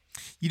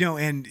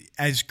 And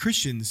as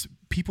Christians,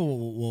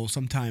 people will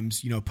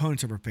sometimes,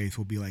 opponents of our faith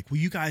will be like, well,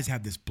 you guys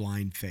have this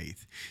blind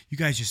faith. You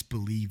guys just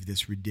believe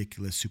this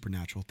ridiculous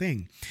supernatural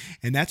thing.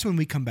 And that's when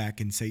we come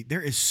back and say,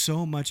 there is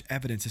so much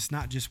evidence. It's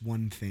not just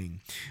one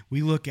thing.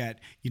 We look at,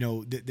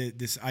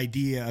 this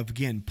idea of,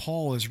 again,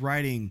 Paul is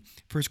writing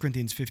 1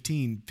 Corinthians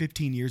 15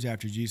 years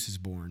after Jesus is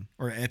born,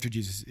 or after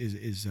Jesus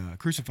is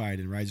crucified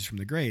and rises from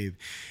the grave.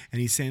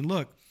 And he's saying,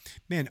 look,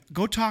 man,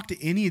 go talk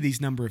to any of these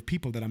number of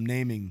people that I'm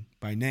naming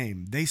by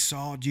name. They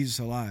saw Jesus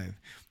alive.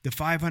 The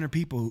 500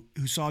 people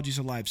who saw Jesus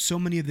alive, so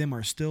many of them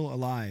are still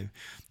alive.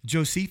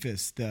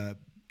 Josephus, the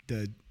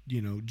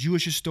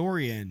Jewish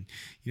historian,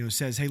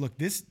 says, hey, look,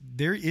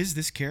 there is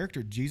this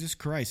character, Jesus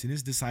Christ, and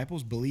his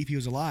disciples believe he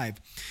was alive.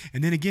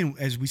 And then again,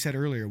 as we said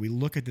earlier, we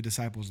look at the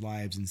disciples'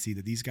 lives and see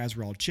that these guys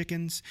were all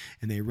chickens,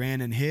 and they ran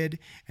and hid.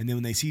 And then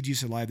when they see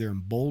Jesus alive, they're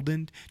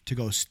emboldened to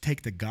go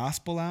take the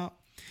gospel out.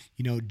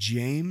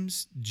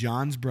 James,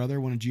 John's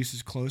brother, one of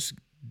Jesus' close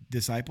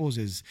disciples,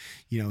 is,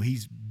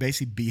 he's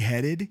basically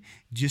beheaded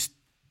just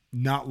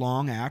not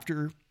long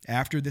after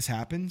this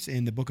happens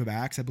in the book of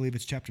Acts. I believe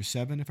it's chapter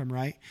 7, if I'm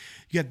right.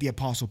 You got the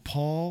apostle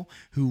Paul,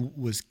 who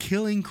was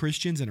killing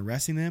Christians and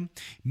arresting them,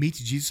 meets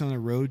Jesus on the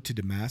road to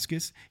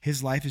Damascus.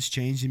 His life is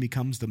changed and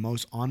becomes the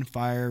most on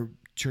fire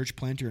church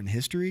planter in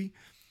history.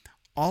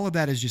 All of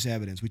that is just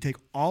evidence. We take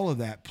all of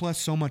that plus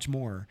so much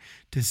more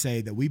to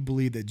say that we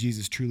believe that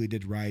Jesus truly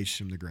did rise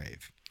from the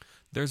grave.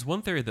 There's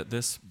one theory that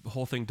this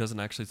whole thing doesn't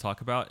actually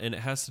talk about, and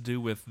it has to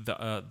do with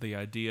the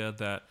idea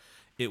that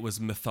it was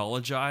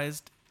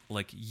mythologized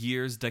like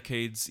years,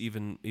 decades,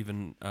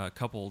 even a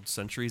couple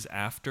centuries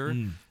after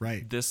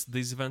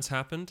these events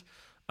happened.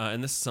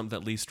 And this is something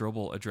that Lee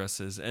Strobel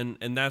addresses,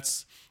 and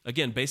that's,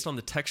 again, based on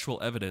the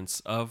textual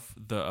evidence of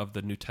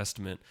the New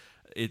Testament.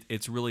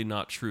 It's really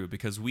not true,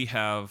 because we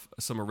have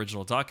some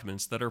original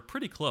documents that are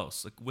pretty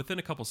close, like within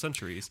a couple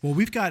centuries. Well,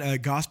 we've got a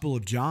Gospel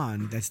of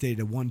John that's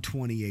dated at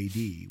 120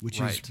 AD, which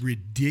is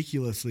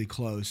ridiculously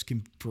close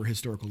for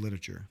historical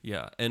literature.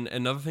 Yeah, and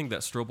another thing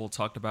that Strobel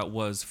talked about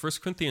was 1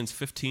 Corinthians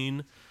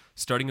 15,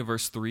 starting in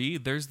verse 3.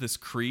 There's this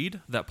creed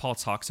that Paul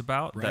talks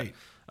about that,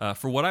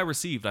 for what I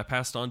received, I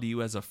passed on to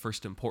you as of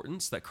first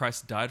importance, that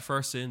Christ died for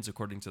our sins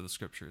according to the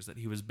Scriptures, that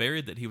he was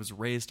buried, that he was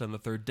raised on the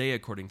third day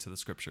according to the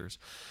Scriptures.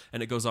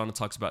 And it goes on and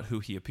talks about who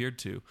he appeared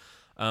to.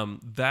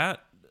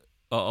 That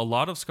a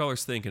lot of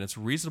scholars think, and it's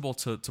reasonable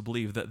to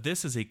believe, that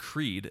this is a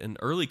creed, an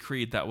early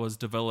creed that was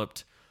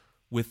developed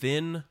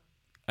within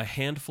a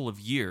handful of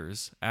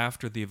years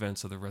after the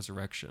events of the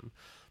resurrection.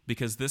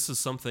 Because this is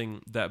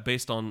something that,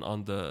 based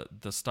on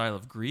the style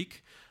of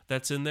Greek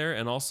that's in there,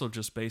 and also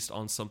just based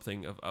on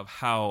something of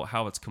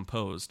how it's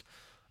composed,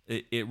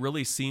 it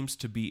really seems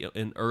to be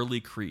an early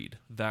creed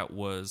that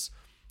was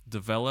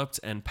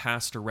developed and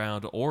passed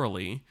around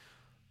orally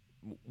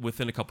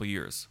within a couple of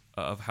years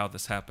of how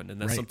this happened. And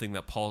that's something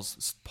that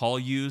Paul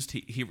used.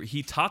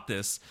 He taught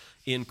this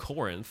in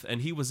Corinth,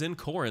 and he was in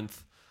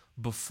Corinth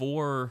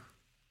before,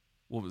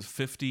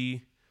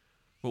 50...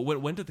 Well,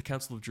 when did the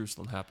Council of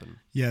Jerusalem happen?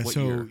 Yeah, what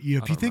so year?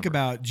 if you think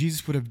about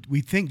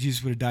we think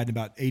Jesus would have died in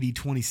about AD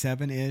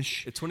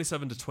 27-ish. It's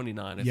 27 to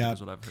 29, I think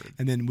is what I've heard.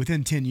 And then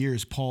within 10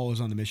 years, Paul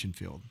is on the mission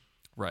field.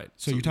 Right.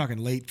 So you're talking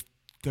late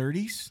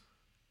 30s,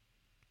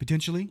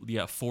 potentially?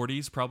 Yeah,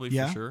 40s probably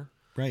for sure.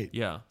 Right.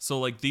 Yeah. So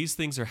like these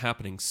things are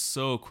happening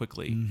so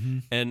quickly,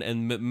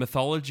 and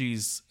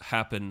mythologies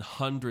happen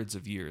hundreds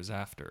of years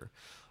after.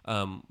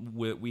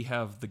 We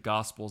have the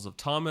Gospels of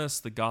Thomas,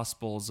 the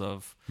Gospels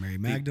of Mary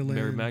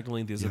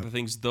Magdalene, these other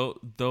things.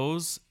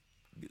 Those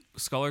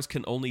scholars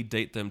can only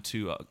date them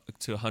to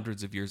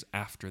hundreds of years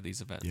after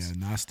these events. Yeah,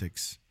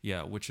 Gnostics.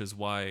 Yeah, which is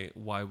why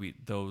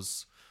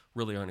those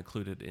really aren't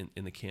included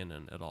in the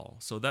canon at all.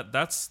 So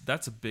that's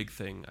a big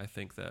thing, I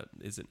think, that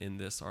isn't in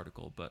this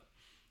article, but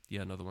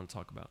yeah, another one to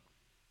talk about.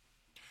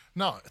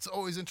 No, it's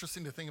always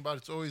interesting to think about.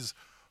 It's always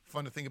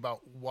fun to think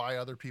about why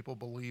other people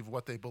believe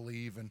what they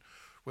believe, and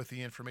with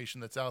the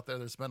information that's out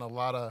there's been a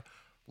lot of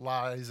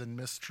lies and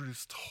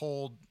mistruths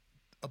told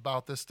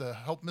about this to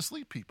help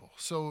mislead people.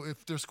 So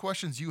if there's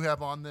questions you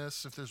have on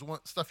this, if there's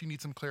stuff you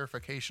need some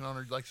clarification on,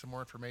 or you'd like some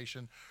more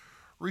information,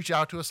 reach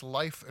out to us,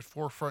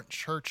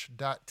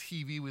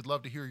 life@forefrontchurch.tv. We'd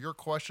love to hear your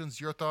questions,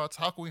 your thoughts.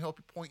 How can we help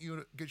you, point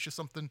you, get you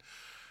something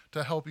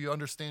to help you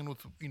understand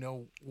with,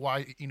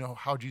 why,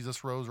 how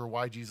Jesus rose or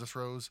why Jesus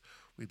rose?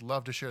 We'd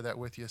love to share that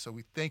with you. So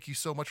we thank you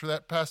so much for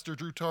that, Pastor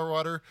Drew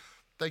Tarwater.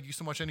 Thank you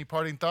so much. Any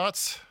parting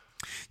thoughts?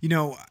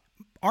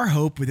 Our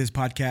hope with this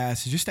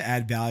podcast is just to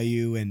add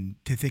value and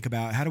to think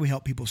about how do we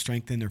help people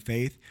strengthen their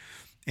faith.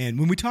 And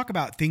when we talk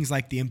about things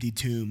like the empty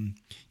tomb,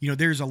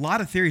 there's a lot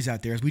of theories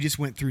out there, as we just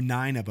went through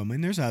 9 of them,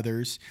 and there's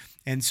others.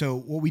 And so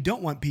what we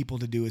don't want people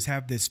to do is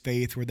have this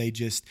faith where they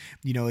just,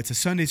 it's a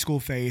Sunday school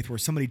faith where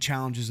somebody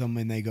challenges them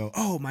and they go,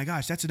 oh my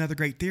gosh, that's another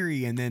great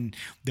theory. And then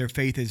their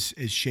faith is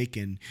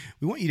shaken.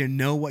 We want you to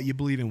know what you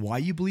believe and why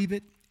you believe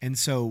it. And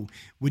so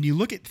when you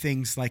look at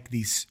things like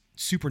these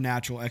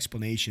supernatural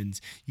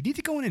explanations, you need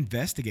to go and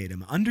investigate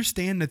them,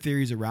 understand the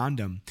theories around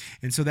them.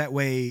 And so that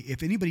way,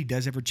 if anybody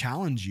does ever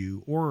challenge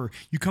you, or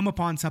you come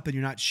upon something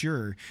you're not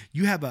sure,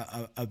 you have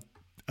a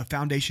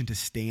foundation to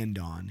stand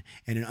on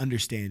and an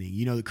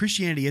understanding.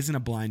 Christianity isn't a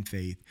blind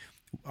faith.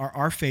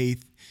 Our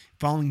faith,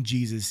 following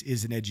Jesus,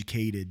 is an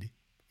educated,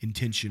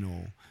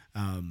 intentional,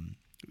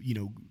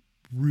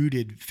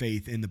 rooted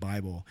faith in the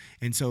Bible.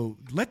 And so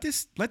let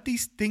these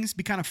things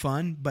be kind of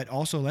fun, but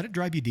also let it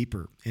drive you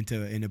deeper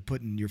into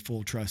putting your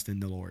full trust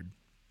in the Lord.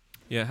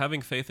 Yeah,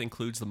 having faith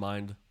includes the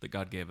mind that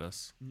God gave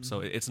us. Mm-hmm.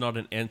 So it's not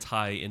an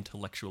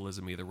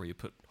anti-intellectualism either, where you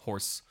put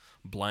horse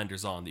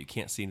blinders on that you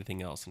can't see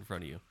anything else in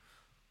front of you.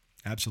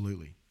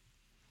 Absolutely.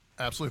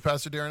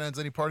 Pastor Darren Enns,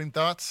 any parting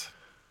thoughts?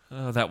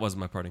 That was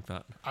my parting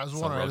thought. I was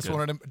wondering. I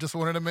just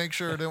wanted to make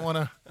sure. I didn't want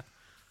to.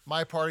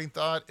 My parting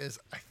thought is,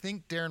 I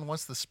think Darren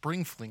wants the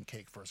spring fling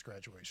cake for his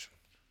graduation.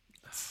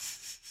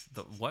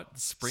 The what?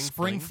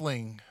 Spring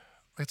fling.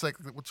 It's like,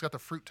 it's got the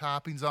fruit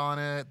toppings on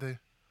it.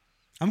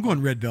 I'm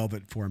going red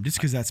velvet for him, just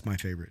because that's my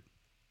favorite.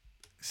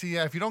 See,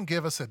 if you don't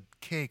give us a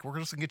cake, we're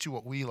just going to get you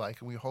what we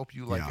like, and we hope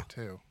you like it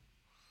too.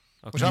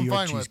 Okay. Which I'm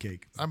fine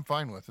cheesecake. with. I'm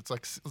fine with. It's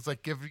like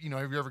give, have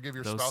you ever give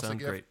your spouse a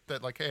gift great.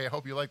 that, like, hey, I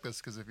hope you like this,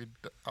 because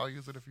I'll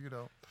use it if you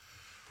don't.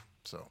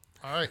 So,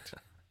 all right.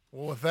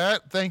 Well, with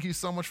that, thank you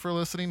so much for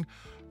listening.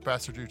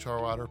 Pastor Drew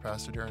Tarwater,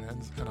 Pastor Darren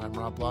Enns, and I'm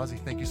Rob Blasi.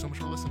 Thank you so much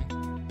for listening.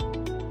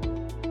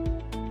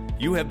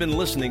 You have been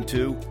listening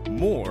to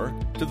More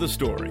to the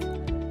Story,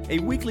 a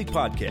weekly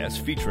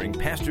podcast featuring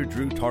Pastor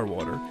Drew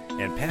Tarwater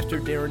and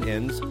Pastor Darren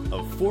Enns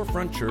of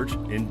Forefront Church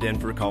in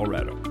Denver,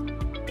 Colorado.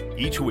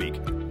 Each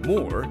week,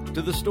 More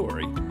to the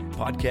Story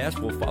podcast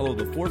will follow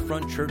the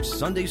Forefront Church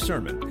Sunday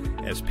sermon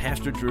as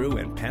Pastor Drew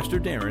and Pastor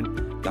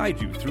Darren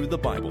guide you through the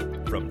Bible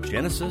from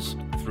Genesis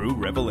through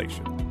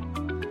Revelation.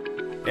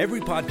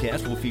 Every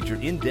podcast will feature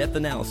in-depth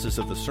analysis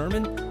of the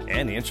sermon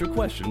and answer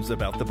questions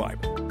about the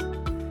Bible.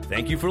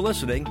 Thank you for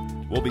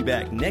listening. We'll be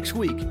back next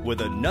week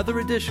with another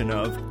edition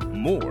of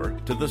More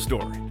to the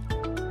Story.